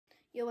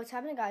Yo, what's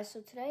happening, guys? So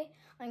today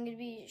I'm going to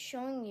be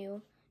showing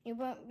you, you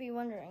might be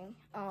wondering,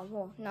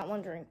 well, not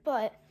wondering,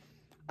 but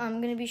I'm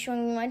going to be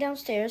showing you my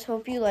downstairs.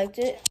 Hope you liked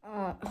it.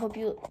 Hope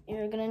you're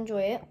going to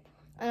enjoy it.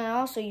 And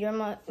also, you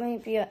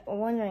might be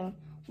wondering,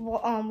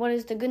 what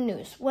is the good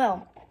news?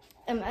 Well,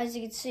 as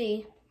you can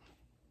see,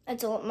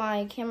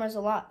 my camera's a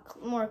lot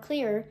more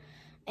clear,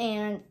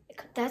 and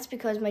that's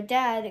because my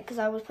dad, because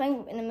I was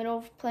playing in the middle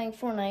of playing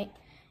Fortnite,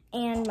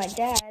 and my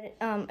dad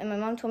and my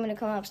mom told me to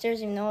come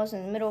upstairs even though I was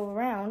in the middle of a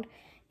round,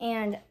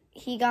 and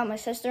he got my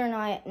sister and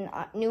I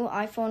a new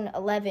iPhone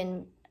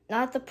 11,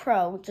 not the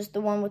Pro, just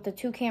the one with the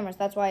 2 cameras.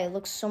 That's why it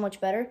looks so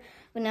much better.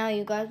 But now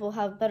you guys will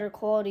have better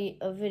quality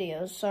of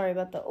videos. Sorry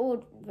about the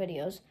old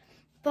videos.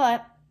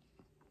 But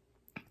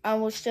I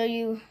will show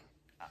you,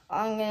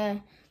 I'm going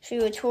to show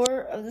you a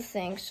tour of the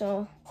thing.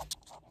 So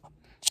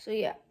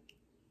yeah.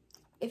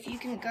 If you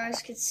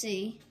guys could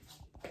see,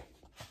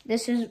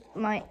 this is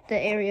the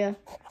area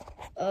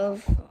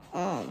of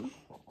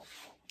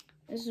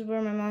this is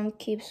where my mom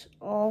keeps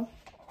all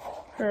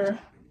her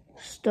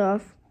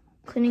stuff,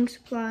 cleaning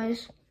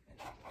supplies,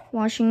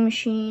 washing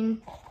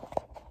machine,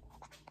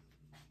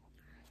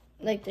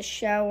 like the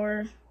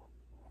shower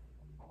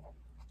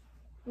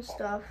and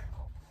stuff,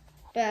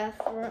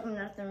 bathroom,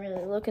 nothing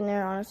really looking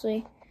there,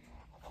 honestly.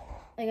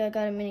 Like, I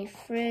got a mini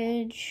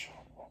fridge.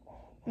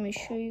 Let me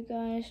show you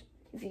guys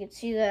if you can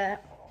see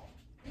that.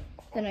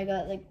 Then I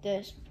got like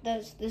this.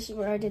 This is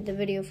where I did the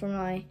video for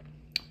my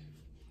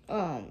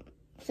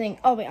thing.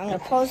 Oh wait, I'm gonna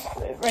pause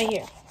right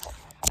here.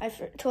 I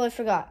totally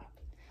forgot.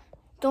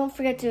 Don't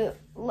forget to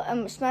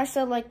smash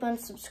that like button,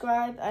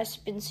 subscribe. I've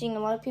been seeing a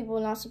lot of people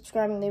not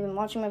subscribing. They've been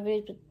watching my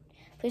videos, but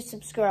please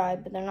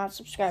subscribe. But they're not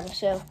subscribing.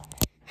 So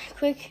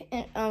quick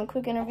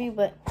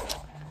interview,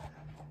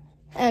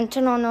 and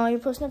turn on all your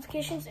post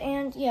notifications.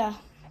 And yeah,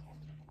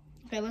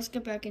 okay, let's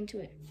get back into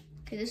it.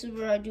 Okay, this is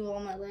where I do all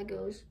my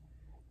Legos.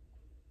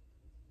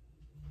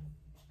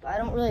 I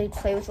don't really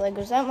play with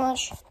Legos that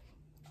much.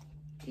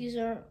 These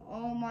are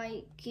all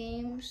my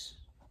games.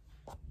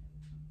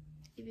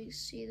 If you can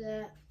see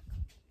that.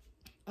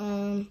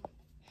 Well,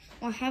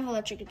 I have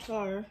electric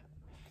guitar,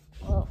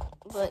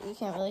 but you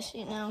can't really see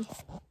it now.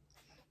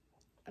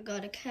 I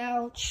got a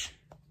couch,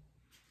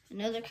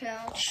 another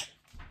couch,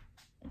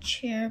 a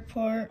chair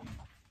part,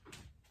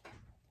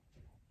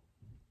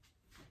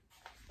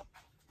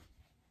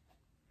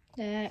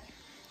 a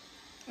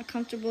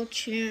comfortable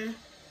chair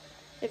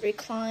that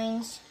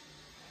reclines.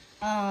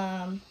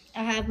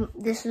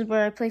 This is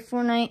where I play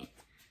Fortnite.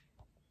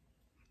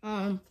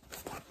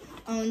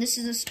 This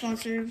is the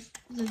sponsor of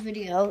the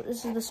video.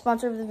 This is the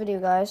sponsor of the video,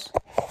 guys.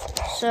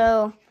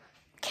 So,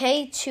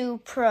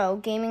 K2 Pro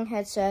gaming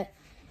headset.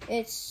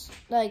 It's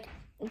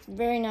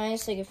very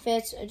nice. Like, it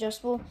fits,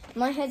 adjustable.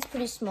 My head's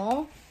pretty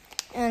small,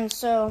 and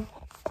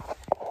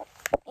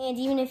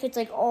even if it's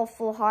like all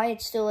full high,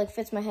 it still like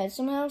fits my head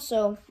somehow.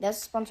 So that's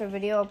the sponsor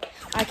video.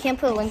 I can't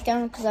put a link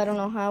down because I don't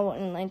know how,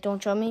 and like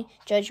don't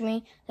judge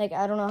me. Like,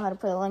 I don't know how to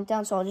put a link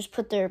down, so I'll just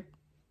put their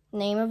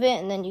name of it,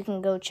 and then you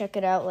can go check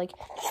it out. Like,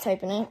 just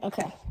type it in.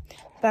 Okay,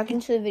 back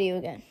into the video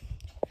again.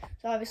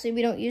 So obviously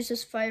we don't use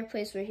this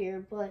fireplace right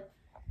here, but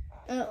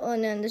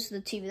and then this is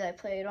the TV that I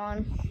played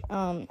on.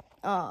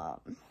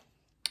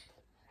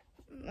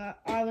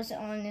 I was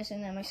on this,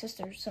 and then my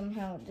sister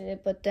somehow did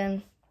it, but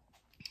then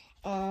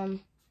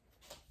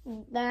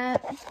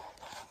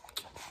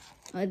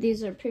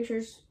these are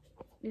pictures.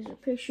 These are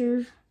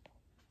pictures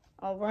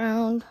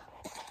around.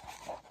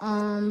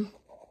 So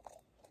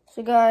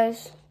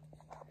guys,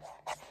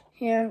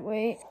 here,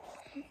 wait,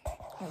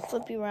 I'll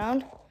flip you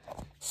around.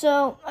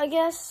 So I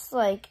guess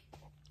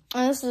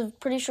this is a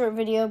pretty short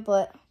video,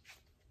 but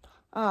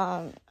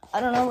I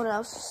don't know what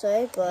else to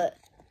say, but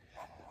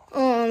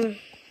it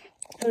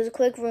was a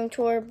quick room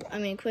tour.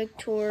 Quick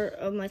tour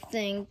of my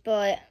thing,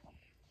 but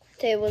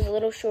today was a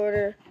little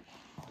shorter.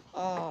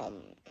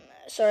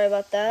 Sorry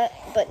about that,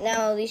 but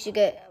now at least you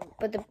get,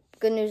 but the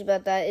good news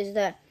about that is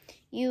that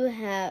you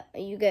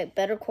get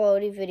better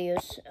quality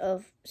videos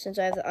since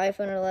I have the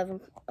iPhone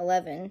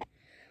 11.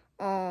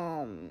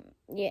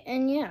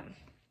 Yeah.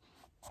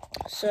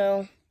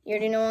 So, you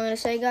already know what I'm gonna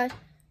say, guys.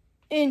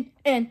 In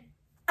and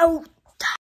out.